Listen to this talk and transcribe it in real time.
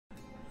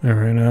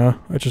Alright,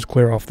 let's just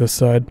clear off this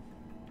side.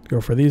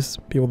 Go for these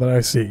people that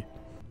I see.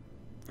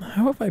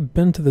 How have I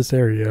been to this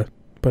area,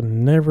 but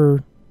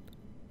never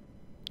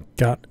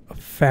got a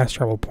fast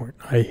travel point?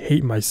 I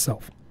hate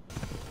myself.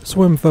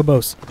 Swim,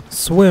 Phobos.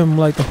 Swim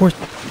like a horse.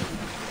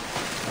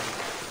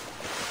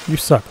 You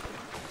suck.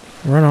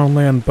 Run on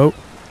land, boat.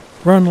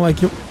 Run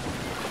like you...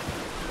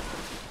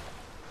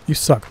 You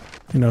suck.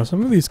 You know,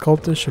 some of these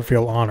cultists should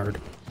feel honored.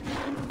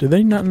 Do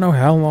they not know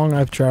how long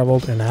I've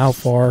traveled and how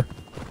far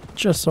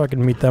just so I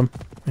can meet them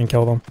and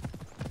kill them?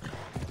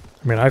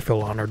 I mean, I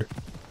feel honored.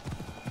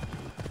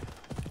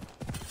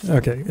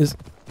 Okay, is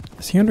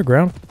he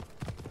underground?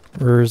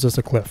 Or is this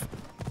a cliff?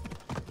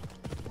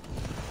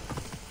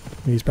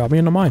 He's probably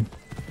in the mine.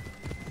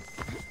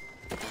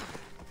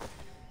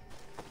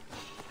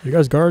 You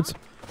guys guards?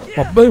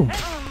 Oh, boom!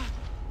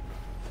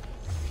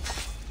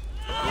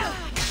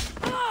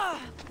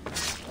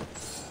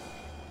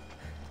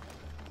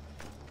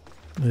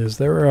 Is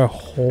there a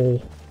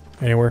hole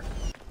anywhere?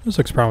 This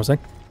looks promising.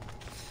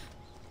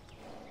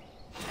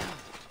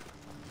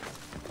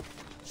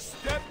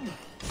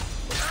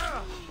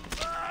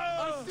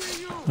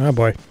 Oh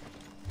boy.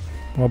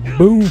 Well,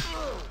 boom!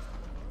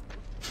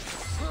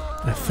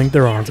 I think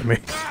they're on to me.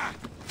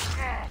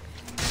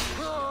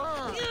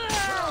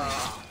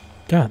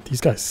 God,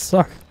 these guys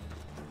suck.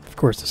 Of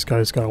course, this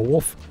guy's got a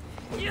wolf.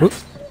 Whoop.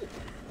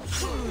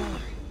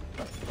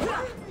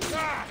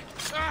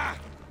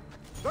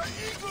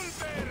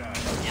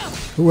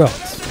 Who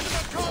else?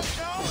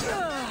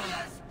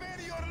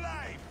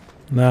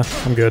 Nah,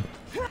 I'm good.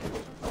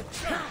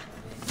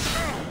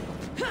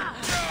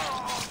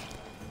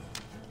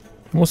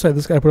 I will say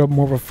this guy put up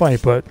more of a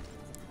fight, but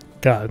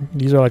God,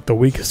 these are like the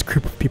weakest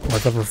group of people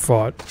I've ever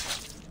fought.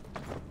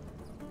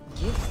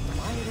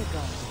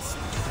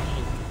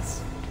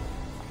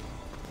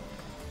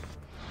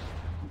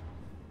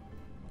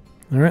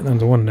 Alright, then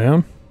the one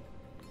down.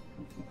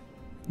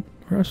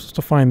 We're supposed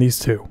to find these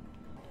two.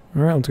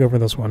 Alright, let's go for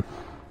this one.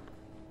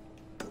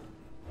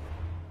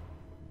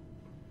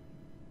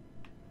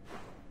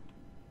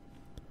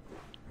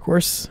 Of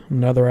course,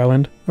 another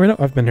island. Oh, no,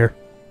 I've been here.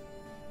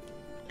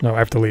 No, I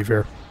have to leave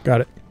here.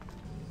 Got it.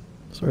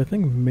 So I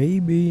think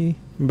maybe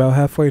about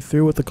halfway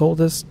through with the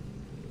cultists.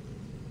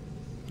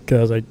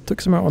 Because I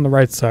took some out on the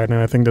right side, and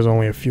I think there's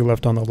only a few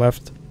left on the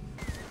left.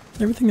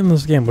 Everything in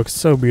this game looks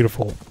so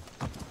beautiful.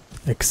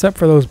 Except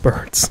for those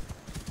birds.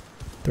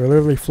 They're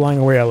literally flying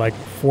away at like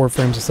 4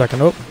 frames a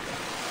second. Oh,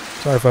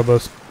 sorry,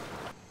 Phobos.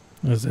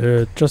 Is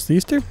it just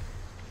these two?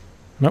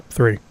 Nope,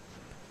 3.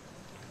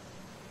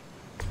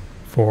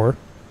 4.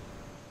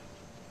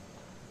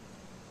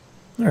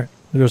 Alright,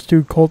 there's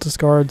 2 cultist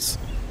guards.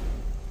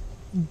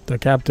 The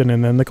captain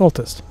and then the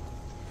cultist.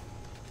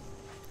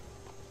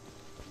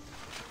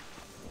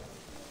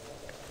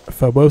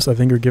 Phobos, I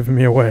think you're giving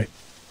me away.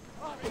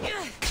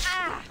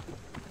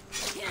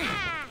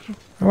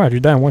 Alright, you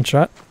died in one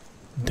shot.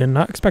 Did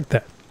not expect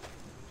that.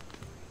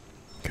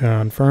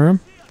 Confirm.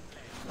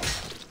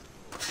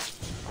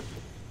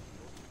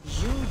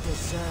 You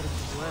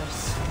deserve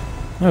worse.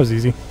 That was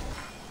easy.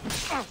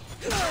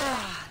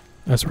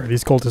 That's right,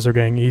 these cultists are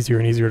getting easier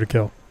and easier to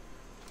kill.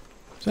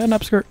 Is that an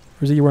upskirt?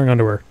 Or is he wearing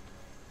underwear?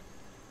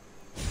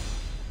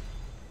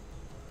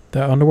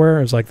 That underwear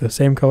is like the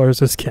same color as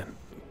his skin.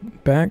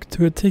 Back to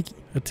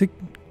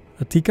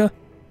Atika?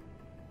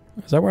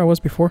 Is that where I was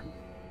before?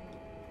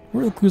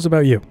 What are the clues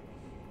about you?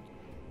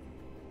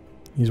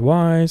 He's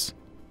wise,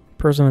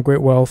 person of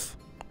great wealth,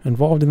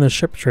 involved in the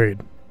ship trade.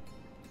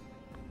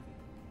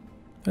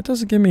 That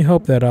doesn't give me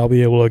hope that I'll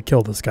be able to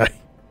kill this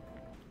guy.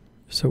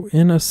 So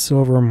in a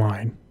silver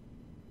mine.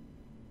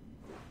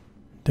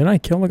 Didn't I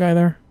kill the guy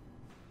there?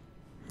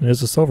 It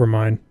is a silver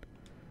mine.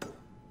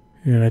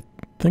 And I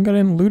think I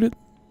didn't loot it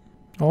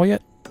all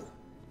yet.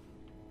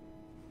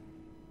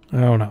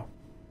 I don't know.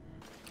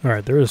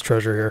 Alright, there is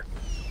treasure here.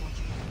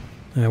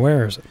 And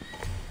where is it?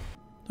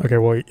 Okay,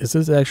 well, is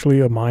this actually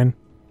a mine?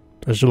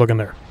 I should look in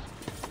there.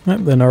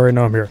 Then I already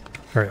know I'm here.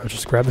 Alright, I'll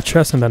just grab the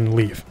chest and then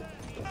leave.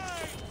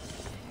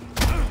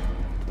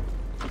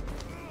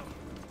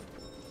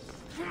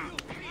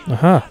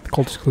 Aha! The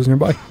cultist clues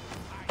nearby.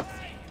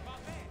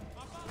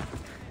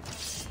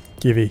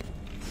 Givey.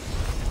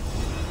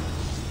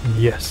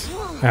 Yes.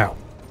 Ow.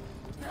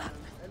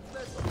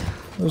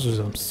 Those are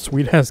some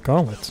sweet-ass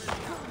gauntlets.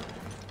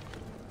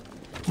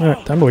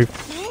 Alright, time to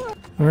leave.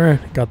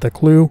 Alright, got the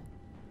clue.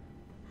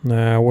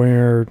 Now,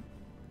 where...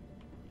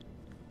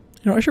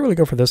 You know, I should really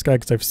go for this guy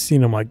because I've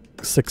seen him like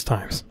 6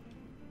 times.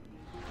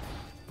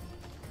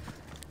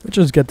 Let's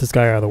just get this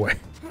guy out of the way.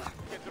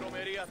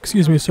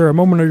 Excuse me, sir, a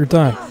moment of your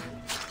time.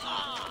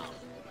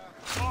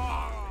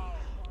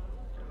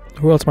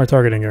 Who else am I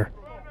targeting here?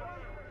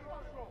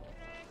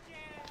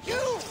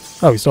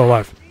 Oh, he's still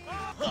alive.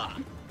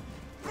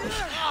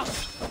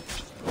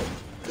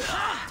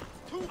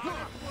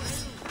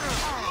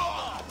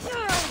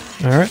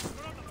 Alright.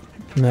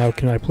 Now,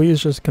 can I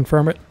please just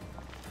confirm it?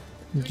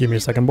 Give me a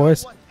second,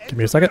 boys. Give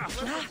me a second.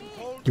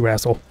 You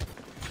asshole.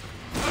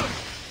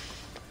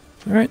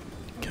 Alright.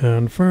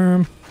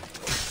 Confirm.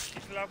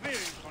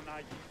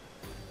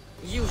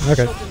 You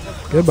Okay. shouldn't have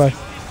crossed Goodbye.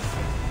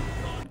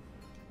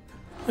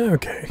 me.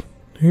 Okay.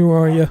 Who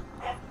are you?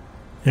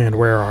 And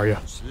where are you?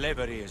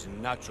 Slavery is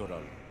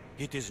natural.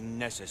 It is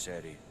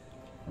necessary.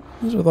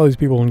 What's with all these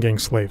people and getting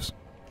slaves?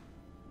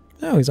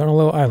 Oh, he's on a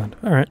little island.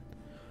 Alright.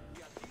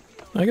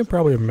 I can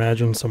probably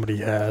imagine somebody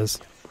has.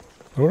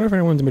 I wonder if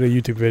anyone's made a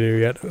YouTube video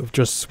yet of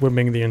just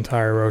swimming the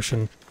entire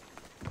ocean.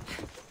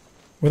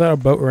 Without a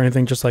boat or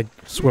anything, just like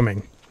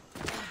swimming.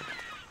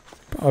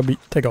 Probably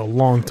take a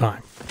long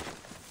time.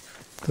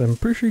 'Cause I'm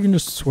pretty sure you can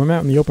just swim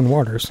out in the open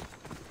waters.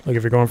 Like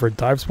if you're going for a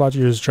dive spot,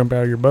 you just jump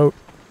out of your boat.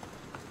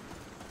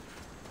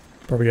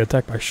 Probably get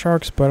attacked by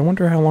sharks, but I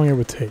wonder how long it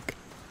would take.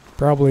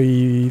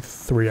 Probably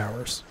 3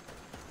 hours.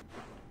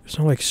 There's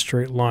no like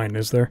straight line,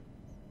 is there?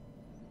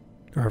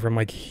 Or from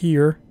like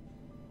here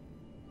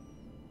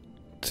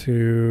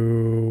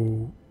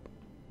to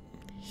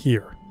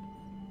here.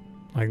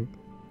 Like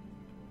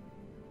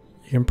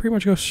you can pretty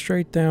much go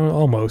straight down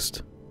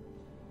almost.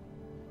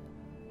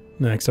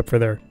 No, except for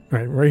there.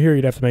 Right here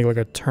you'd have to make like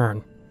a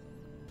turn.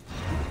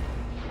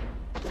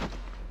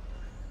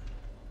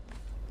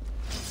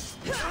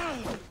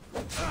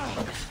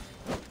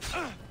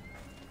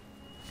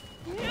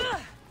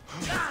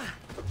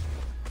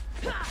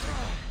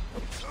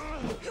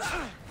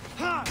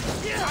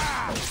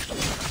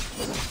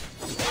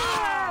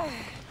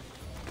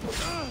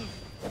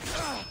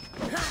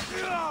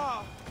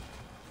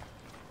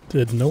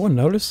 Did no one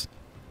notice?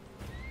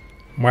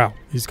 Wow,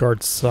 these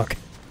guards suck.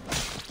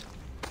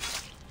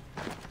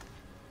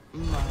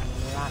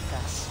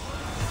 Maracas.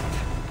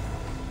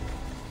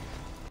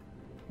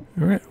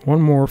 Alright,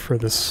 one more for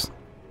this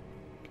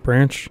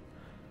branch.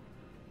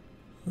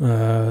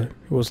 It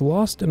was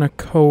lost in a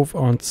cove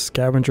on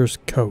Scavenger's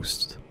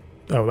Coast.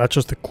 Oh, that's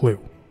just a clue.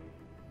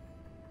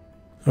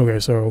 Okay,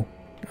 so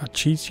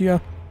Achicia?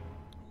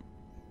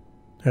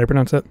 How do you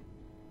pronounce that?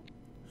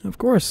 Of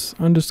course,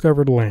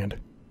 undiscovered land.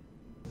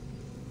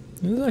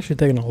 This is actually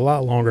taking a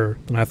lot longer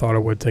than I thought it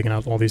would, taking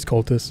out all these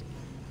cultists.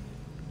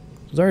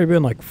 It's already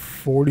been like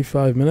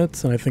 45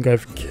 minutes, and I think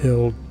I've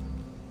killed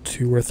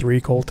 2 or 3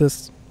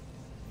 cultists.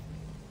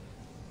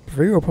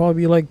 For you, it'll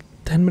probably be like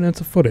 10 minutes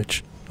of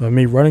footage of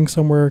me running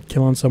somewhere,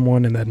 killing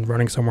someone, and then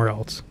running somewhere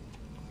else.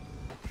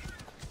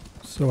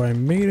 So I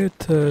made it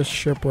to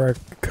Shipwreck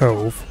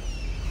Cove.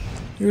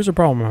 Here's a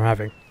problem I'm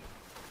having.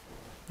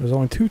 There's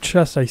only 2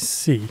 chests I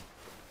see.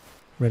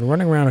 I've been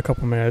running around a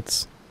couple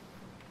minutes.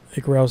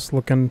 Icarus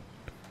looking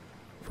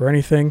for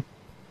anything.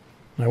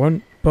 I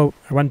went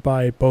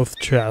by both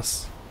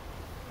chests,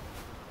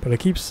 but it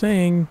keeps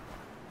saying,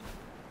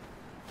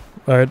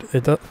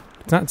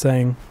 it's not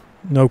saying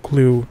no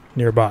clue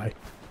nearby.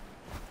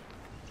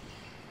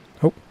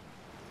 Oh,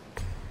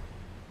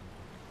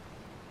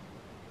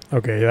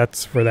 okay,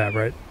 that's for that,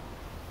 right?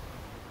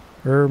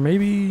 Or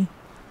maybe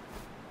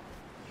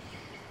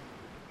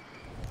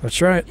let's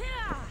try it.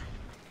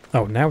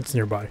 Oh, now it's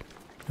nearby.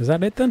 Is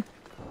that it then?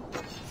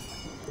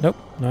 Nope,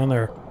 not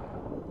there.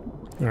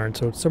 Alright,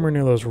 so it's somewhere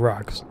near those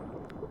rocks.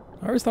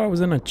 I always thought it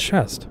was in a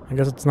chest. I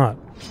guess it's not.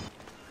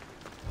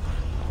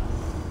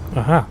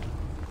 Aha.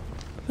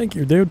 Thank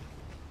you, dude.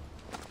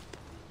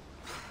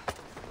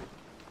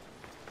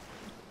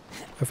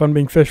 Have fun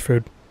being fish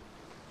food.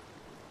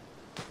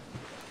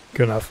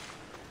 Good enough.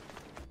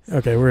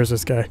 Okay, where is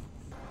this guy?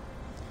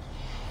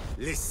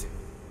 Listen,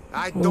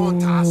 I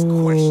don't ask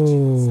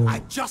questions. I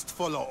just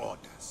follow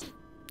orders.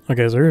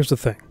 Okay, so here's the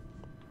thing.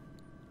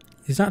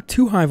 He's not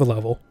too high of a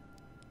level.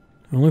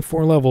 Only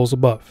 4 levels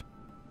above.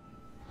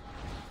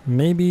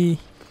 Maybe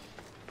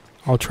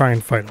I'll try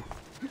and fight him.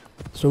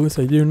 So at least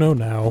I do know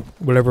now,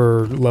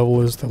 whatever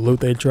level is the loot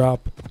they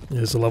drop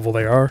is the level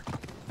they are.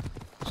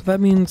 So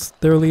that means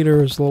their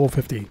leader is level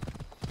 50.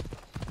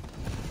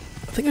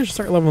 I think I should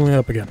start leveling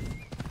up again.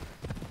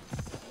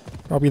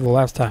 Probably the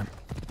last time.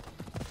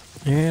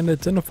 And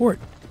it's in a fort.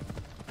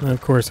 And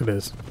of course it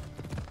is.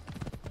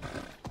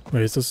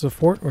 Wait, is this a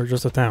fort or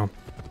just a town?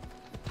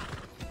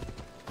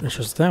 It's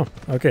just a town.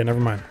 Okay, never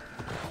mind.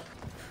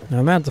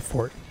 Now that's a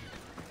fort.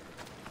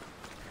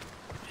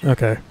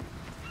 Okay.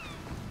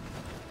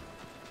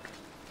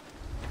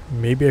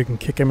 Maybe I can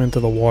kick him into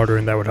the water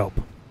and that would help.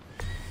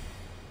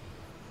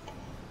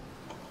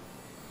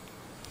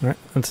 Alright,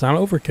 it's not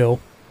overkill.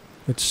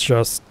 It's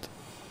just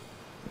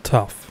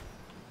tough.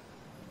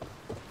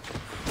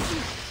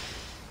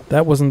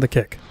 That wasn't the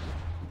kick.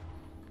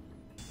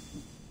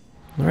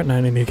 Alright, now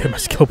I need to get my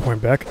skill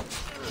point back.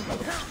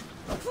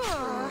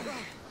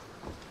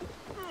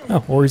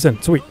 Oh, or he's in.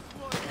 Sweet.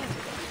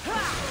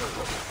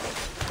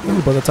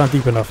 Ooh, but that's not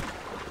deep enough.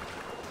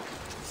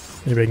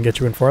 Maybe I can get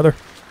you in farther.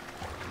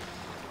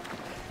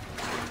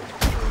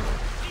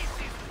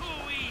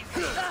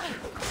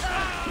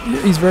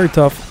 Yeah, he's very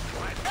tough.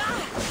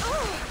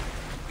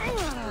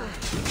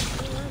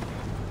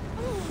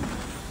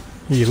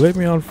 He lit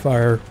me on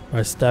fire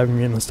by stabbing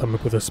me in the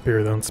stomach with a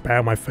spear, then spat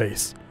in my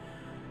face.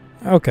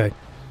 Okay.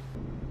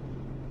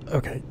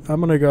 Okay, I'm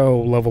gonna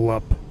go level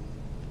up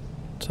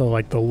to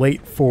like the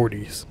late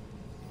 40s.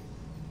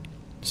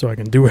 So I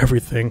can do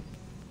everything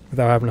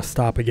without having to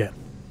stop again.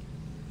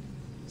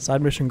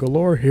 Side mission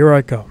galore, here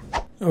I come.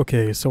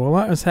 Okay, so a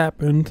lot has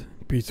happened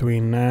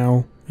between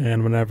now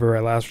and whenever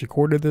I last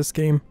recorded this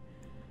game.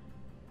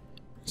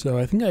 So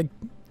I think I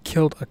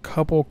killed a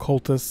couple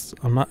cultists.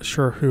 I'm not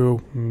sure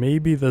who.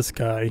 Maybe this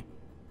guy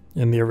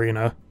in the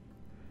arena.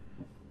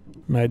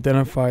 And I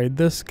identified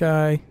this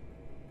guy.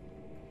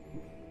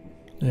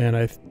 And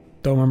I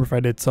don't remember if I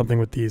did something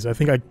with these. I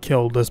think I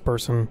killed this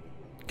person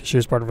because she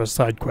was part of a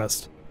side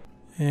quest.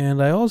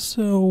 And I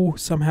also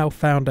somehow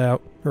found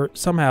out, or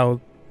somehow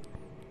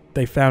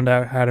they found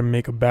out how to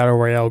make a Battle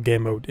Royale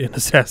game mode in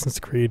Assassin's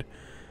Creed.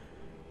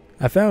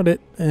 I found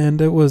it,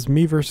 and it was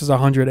me versus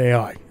 100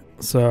 AI.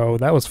 So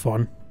that was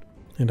fun.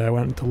 And I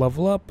went to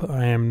level up.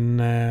 I am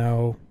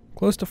now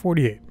close to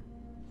 48.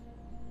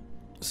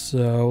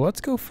 So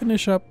let's go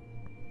finish up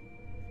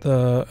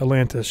the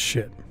Atlantis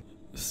shit.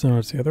 So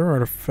it's the other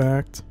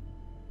artifact.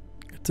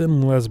 It's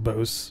in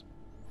Lesbos.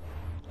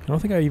 I don't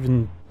think I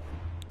even...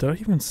 Did I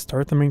even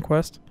start the main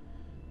quest?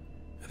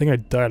 I think I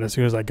died as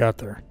soon as I got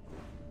there.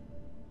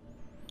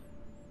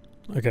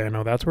 Okay,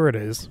 no, that's where it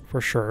is, for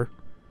sure.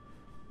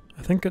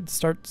 I think it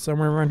starts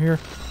somewhere around here.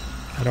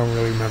 I don't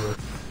really remember.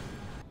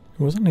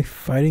 Wasn't I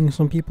fighting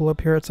some people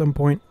up here at some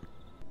point?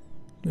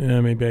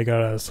 Yeah, maybe I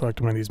gotta select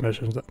one of these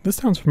missions. This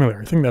sounds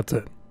familiar. I think that's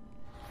it.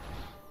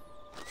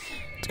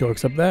 Let's go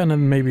accept that, and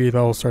then maybe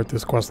that'll start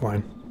this quest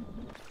line.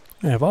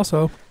 I've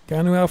also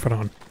got a new outfit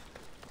on.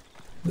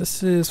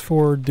 This is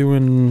for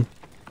doing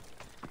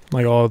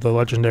like all of the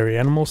legendary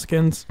animal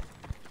skins.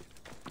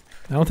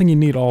 I don't think you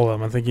need all of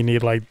them. I think you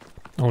need like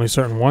only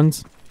certain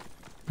ones.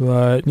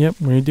 But yep,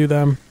 when you do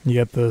them, you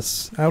get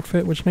this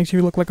outfit which makes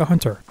you look like a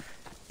hunter.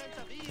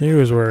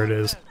 Here's where it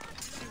is.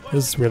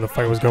 This is where the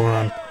fight was going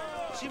on.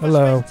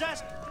 Hello.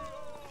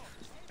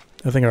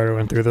 I think I already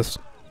went through this.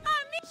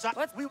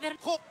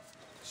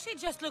 She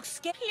just looks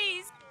scared.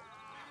 Please.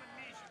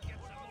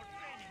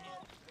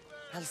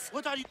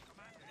 What are you?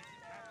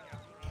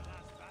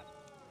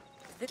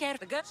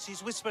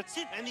 She's whispered.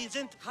 And he's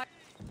in.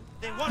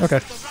 Okay.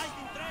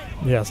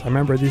 Yes, I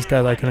remember these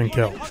guys I couldn't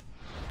kill.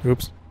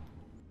 Oops.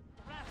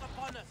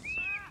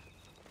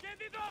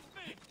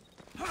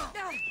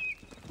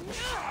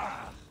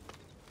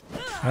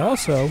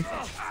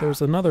 There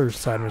was another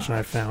side mission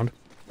I found.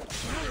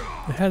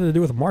 It had to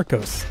do with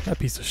Marcos, that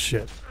piece of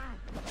shit.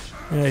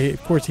 Yeah,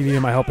 of course he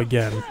needed my help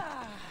again.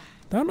 I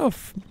don't know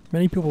if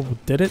many people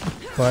did it,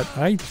 but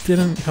I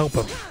didn't help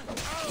him.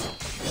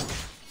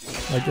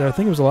 Like, I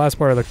think it was the last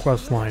part of the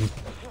quest line.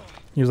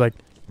 He was like,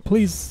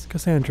 "Please,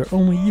 Cassandra,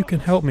 only you can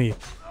help me."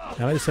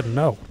 And I just said,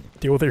 "No,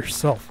 deal with it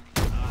yourself."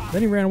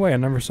 Then he ran away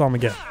and never saw him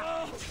again.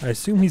 I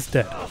assume he's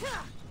dead.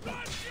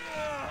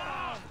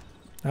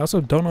 I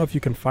also don't know if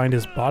you can find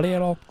his body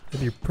at all.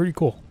 It'd be pretty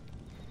cool.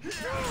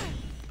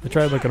 I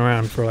tried looking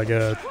around for like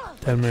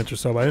 10 minutes or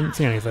so, but I didn't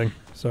see anything.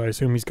 So I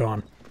assume he's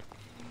gone.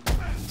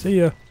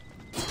 See ya.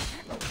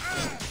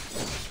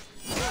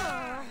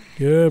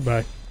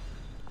 Goodbye.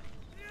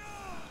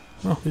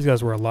 Well, these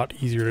guys were a lot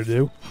easier to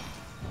do.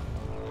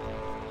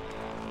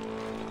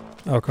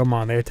 Oh, come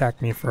on. They attacked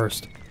me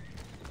first.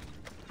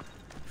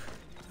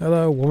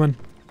 Hello, woman.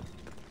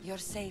 You're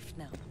safe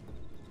now.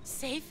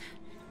 Safe?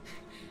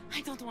 I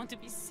don't want to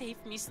be safe,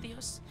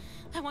 Mistios.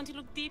 I want to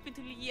look deep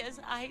into Lia's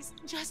eyes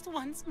just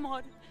once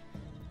more,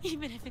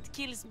 even if it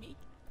kills me.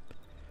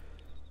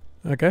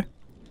 Okay.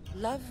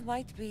 Love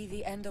might be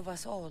the end of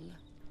us all,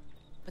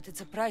 but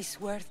it's a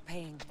price worth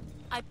paying.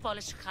 I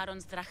polished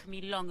Charon's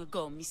drachmi long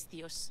ago,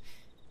 Mistios.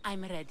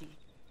 I'm ready.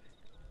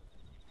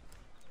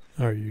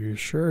 Are you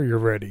sure you're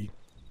ready?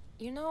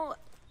 You know,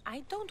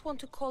 I don't want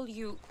to call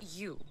you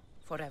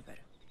forever.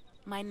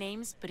 My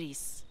name's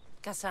Brice.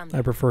 Cassandra.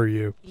 I prefer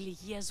you.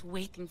 Lia's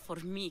waiting for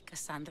me,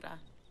 Cassandra.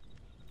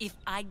 If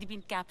I'd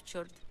been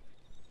captured,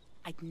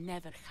 I'd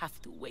never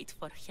have to wait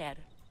for her.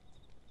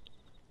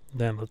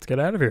 Then let's get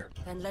out of here.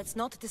 Then let's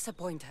not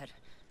disappoint her.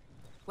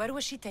 Where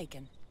was she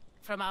taken?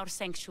 From our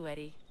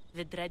sanctuary,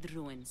 the Dread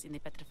Ruins in the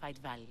Petrified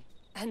Valley.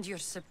 And you're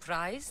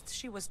surprised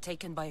she was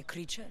taken by a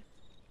creature?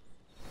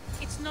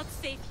 It's not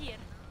safe here.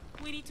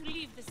 We need to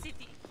leave the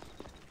city.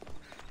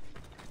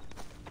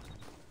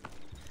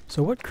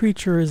 So what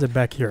creature is it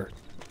back here?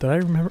 Did I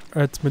remember?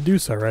 It's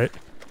Medusa, right?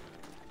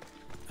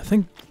 I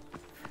think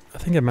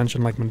I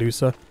mentioned like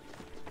Medusa.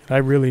 I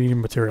really need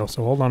material,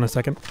 so hold on a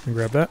second and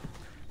grab that.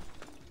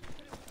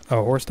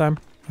 Oh, horse time?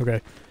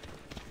 Okay.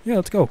 Yeah,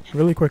 let's go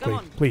really quickly,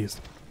 please.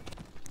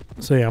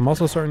 So yeah, I'm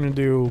also starting to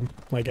do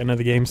like end of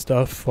the game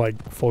stuff,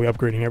 like fully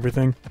upgrading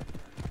everything.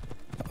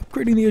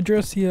 Upgrading the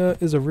Odyssey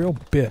is a real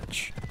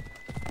bitch.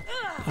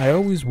 I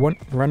always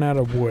run out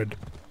of wood,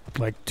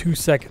 like 2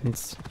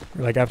 seconds.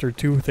 Like after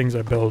 2 things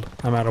I build,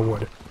 I'm out of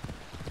wood.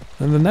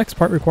 And the next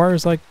part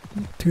requires like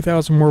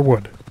 2,000 more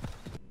wood.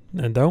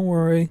 And don't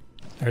worry,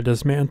 I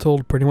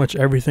dismantled pretty much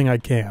everything I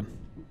can.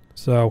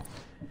 So,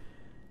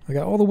 I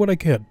got all the wood I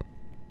could.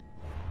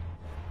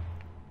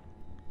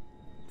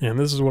 And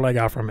this is what I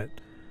got from it.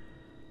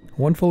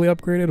 1 fully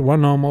upgraded,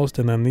 1 almost,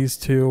 and then these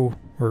 2,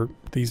 or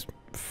these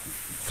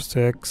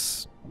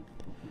 6.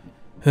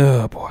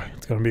 Oh boy,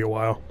 it's gonna be a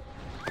while.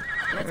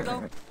 Let's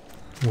go.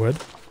 Wood?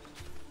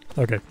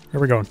 Okay, here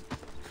we going.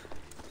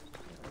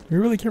 We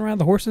really can't ride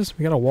the horses?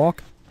 We gotta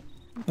walk?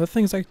 That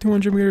thing's like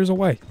 200 meters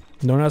away.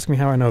 Don't ask me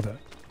how I know that.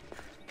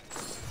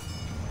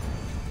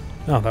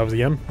 Oh, that was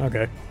the end?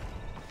 Okay.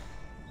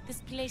 This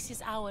place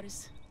is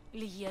ours,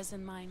 Lygia's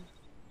and mine.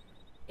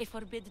 A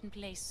forbidden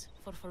place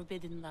for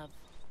forbidden love.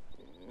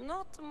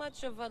 Not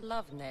much of a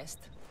love nest.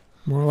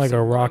 More like a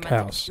Some rock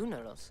romantic house.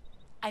 Funerals.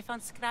 I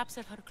found scraps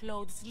of her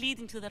clothes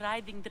leading to the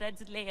riding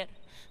dread's lair.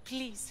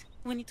 Please,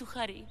 we need to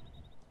hurry.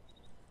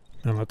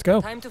 Then let's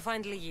go. Time to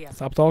find Lygia.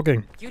 Stop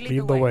talking. You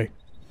Lead the way.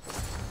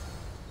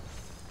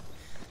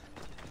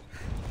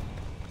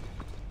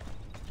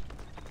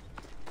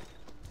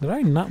 Did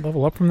I not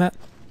level up from that?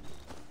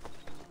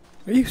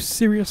 Are you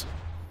serious?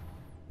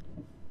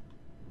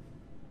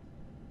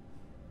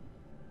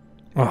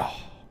 Oh.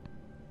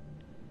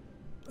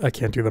 I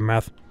can't do the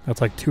math.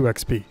 That's like 2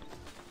 XP.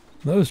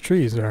 Those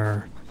trees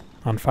are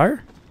on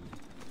fire?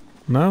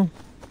 No?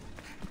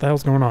 What the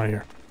hell's going on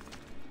here?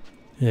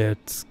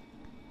 It's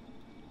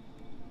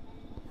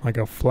like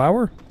a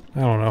flower?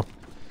 I don't know.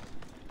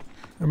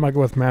 I might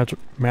go with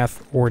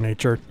math or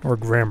nature or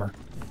grammar.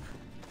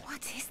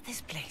 What is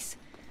this place?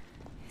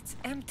 It's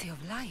empty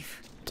of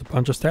life. It's a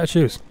bunch of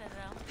statues.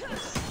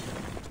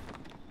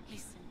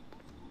 Listen,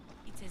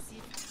 it's as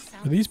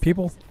if Are these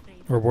people?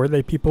 Or were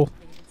they people?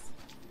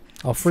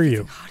 I'll free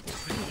you. It's hard to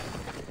breathe.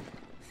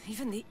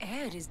 Even the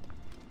air is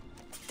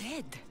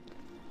dead.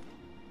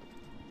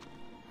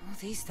 Oh,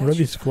 these What are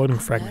these statues floating are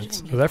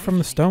fragments? unnervingly Is that from the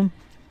lifelike. stone?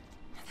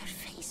 Their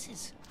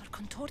faces are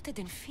contorted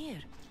in fear.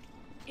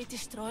 It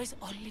destroys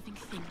all living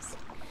things,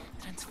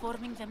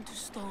 transforming them to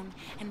stone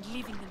and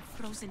leaving them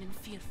frozen in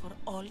fear for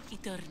all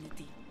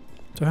eternity.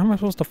 So how am I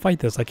supposed to fight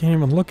this? I can't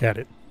even look at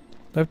it.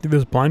 Do I have to do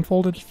this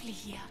blindfolded? If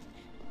Lygia,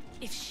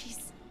 if she's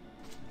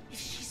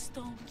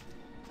stone,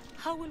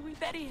 how will we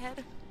bury her?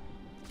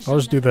 I'll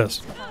just do this.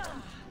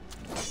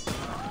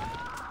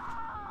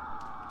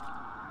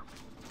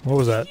 What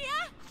was that?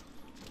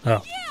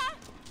 Oh.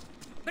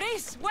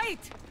 Brace,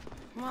 wait!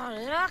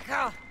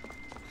 Malaka!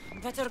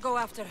 Better go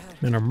after her.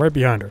 And I'm right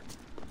behind her.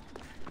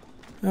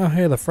 Oh,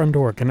 hey, the front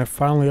door. Can it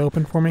finally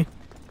open for me?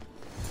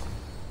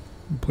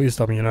 Please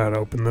tell me you know how to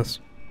open this.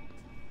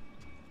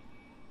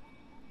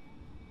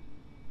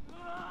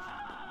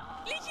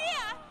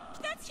 Lygia!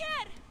 That's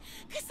her!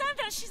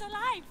 Cassandra, she's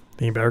alive!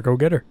 Then you better go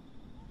get her.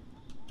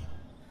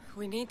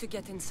 We need to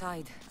get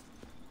inside.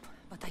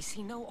 But I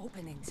see no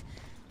openings.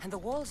 And the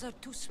walls are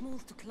too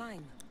smooth to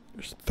climb.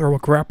 Just throw a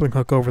grappling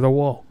hook over the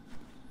wall.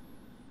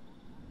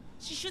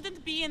 She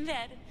shouldn't be in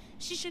there.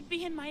 She should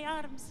be in my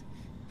arms.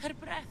 Her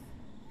breath,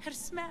 her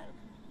smell.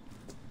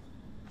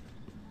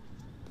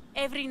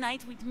 Every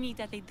night we'd meet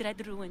at the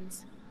dread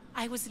ruins.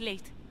 I was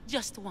late,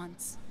 just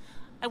once.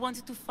 I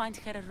wanted to find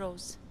her a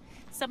rose.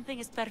 Something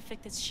as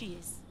perfect as she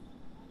is.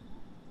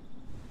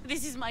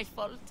 This is my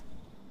fault.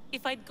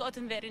 If I'd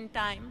gotten there in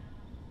time.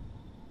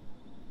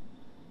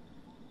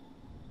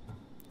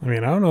 I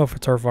mean, I don't know if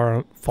it's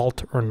our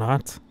fault or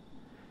not.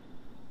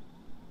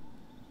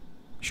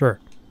 Sure.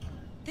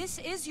 This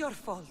is your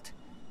fault.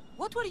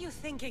 What were you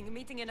thinking,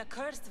 meeting in a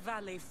cursed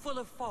valley full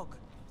of fog?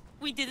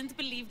 We didn't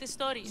believe the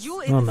stories.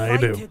 You Oh, no, you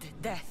do. invited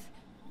death.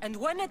 And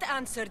when it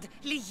answered,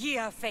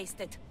 Lygia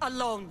faced it,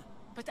 alone.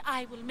 But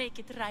I will make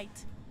it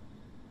right.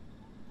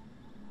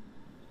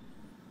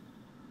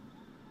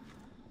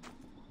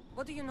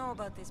 What do you know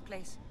about this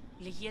place?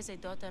 Lygia is a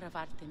daughter of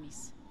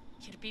Artemis.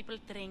 Her people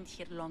trained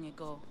here long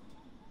ago.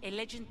 A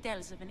legend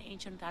tells of an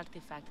ancient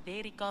artifact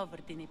they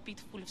recovered in a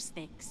pit full of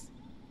snakes.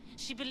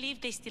 She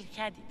believed they still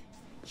had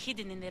it,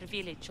 hidden in their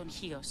village on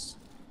Chios.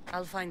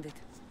 I'll find it.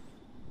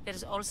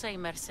 There's also a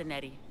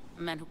mercenary,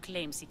 a man who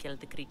claims he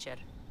killed the creature.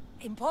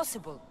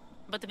 Impossible.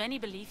 But many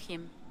believe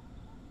him.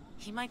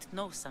 He might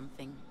know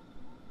something.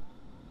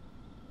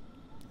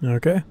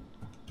 Okay.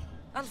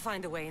 I'll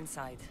find a way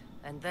inside,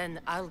 and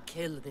then I'll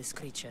kill this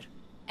creature.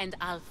 And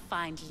I'll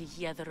find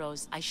Lygia the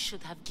rose I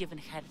should have given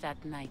her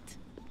that night.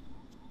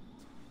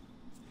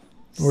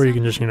 Or you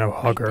can just, you know,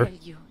 hug I her. tell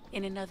you,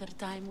 in another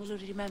time will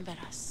remember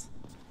us.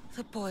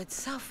 The poet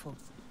Sappho.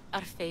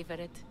 Our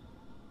favorite.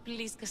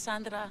 Please,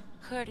 Cassandra,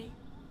 hurry.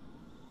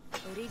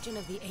 The region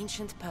of the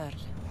ancient pearl.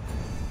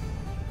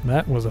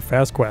 That was a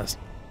fast quest.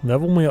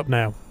 Level me up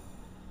now.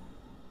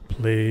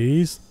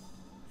 Please.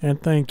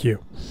 And thank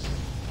you.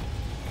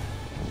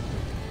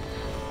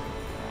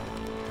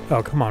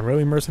 Oh, come on.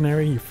 Really,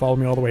 mercenary? You followed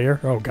me all the way here?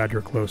 Oh, God,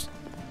 you're close.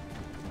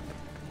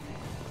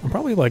 I'm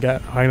probably, like,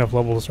 at high enough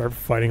level to start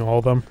fighting all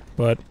of them,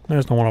 but I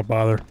just don't want to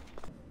bother.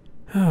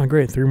 Oh,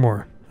 great. 3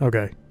 more.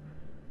 Okay.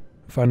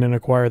 Find and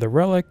acquire the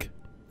relic,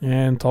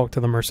 and talk to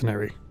the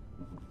mercenary.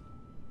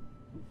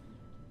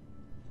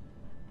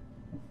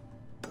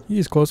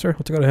 He's closer.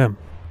 Let's go to him.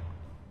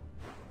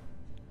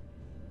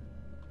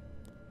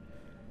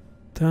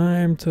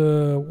 Time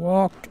to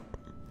walk.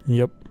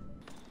 Yep.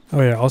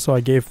 Oh yeah, also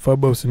I gave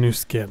Phobos a new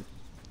skin.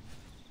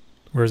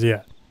 Where's he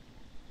at?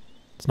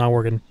 It's not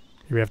working.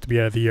 We have to be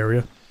out of the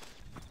area.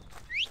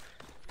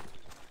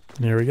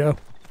 There we go.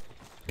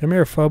 Come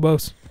here,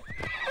 Phobos.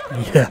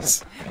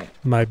 Yes.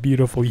 My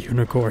beautiful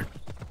unicorn.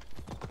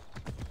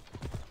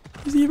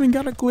 He's even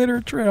got a glitter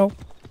trail.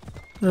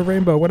 Or a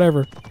rainbow,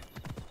 whatever.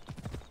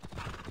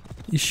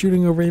 He's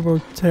shooting a rainbow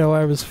tail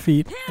out of his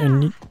feet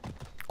and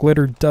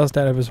glitter dust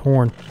out of his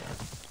horn.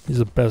 He's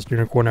the best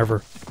unicorn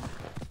ever.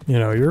 You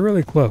know, you're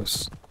really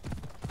close.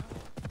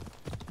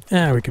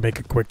 We can make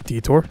a quick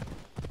detour.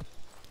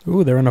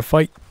 Ooh, they're in a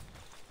fight.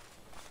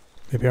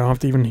 Maybe I don't have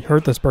to even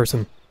hurt this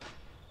person.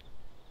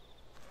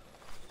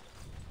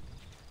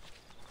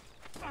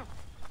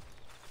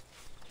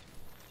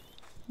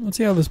 Let's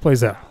see how this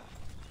plays out.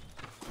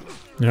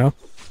 You know?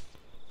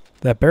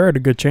 That bear had a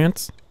good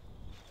chance.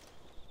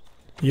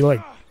 He,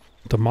 like,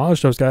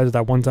 demolished those guys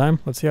that one time.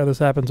 Let's see how this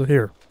happens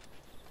here.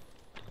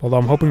 Although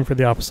I'm hoping for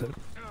the opposite.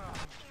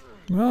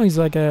 Well, he's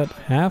like at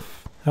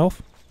half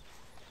health.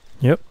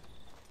 Yep.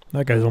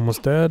 That guy's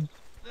almost dead.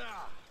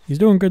 He's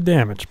doing good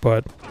damage,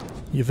 but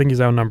you think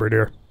he's outnumbered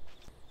here.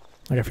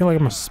 Like, I feel like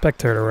I'm a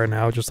spectator right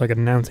now, just like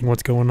announcing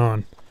what's going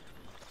on.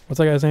 What's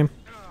that guy's name?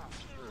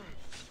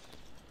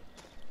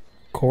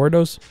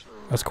 Corridos?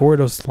 As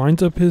Corridos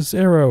lines up his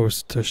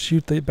arrows to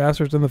shoot the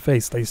bastards in the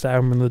face, they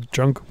stab him in the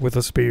junk with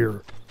a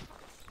spear.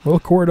 Will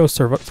Corridos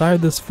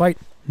survive this fight?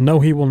 No,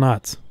 he will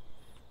not.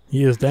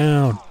 He is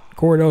down.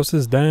 Corridos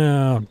is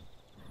down.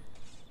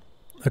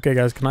 Okay,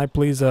 guys, can I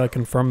please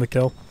confirm the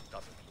kill?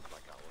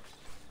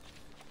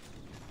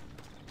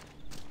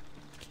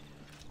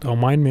 Don't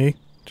mind me.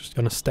 Just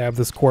gonna stab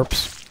this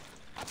corpse.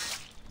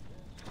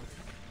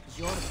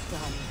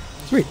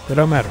 Sweet, they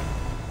don't matter.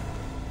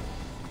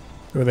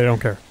 Or they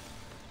don't care.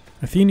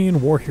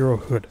 Athenian war hero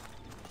hood.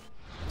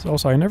 So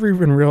also, I never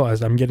even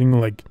realized I'm getting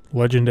like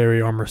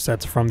legendary armor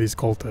sets from these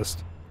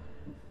cultists.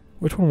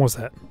 Which one was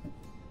that?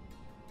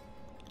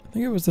 I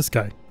think it was this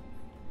guy.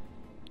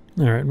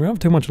 Alright, we don't have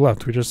too much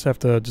left. We just have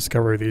to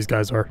discover who these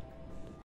guys are.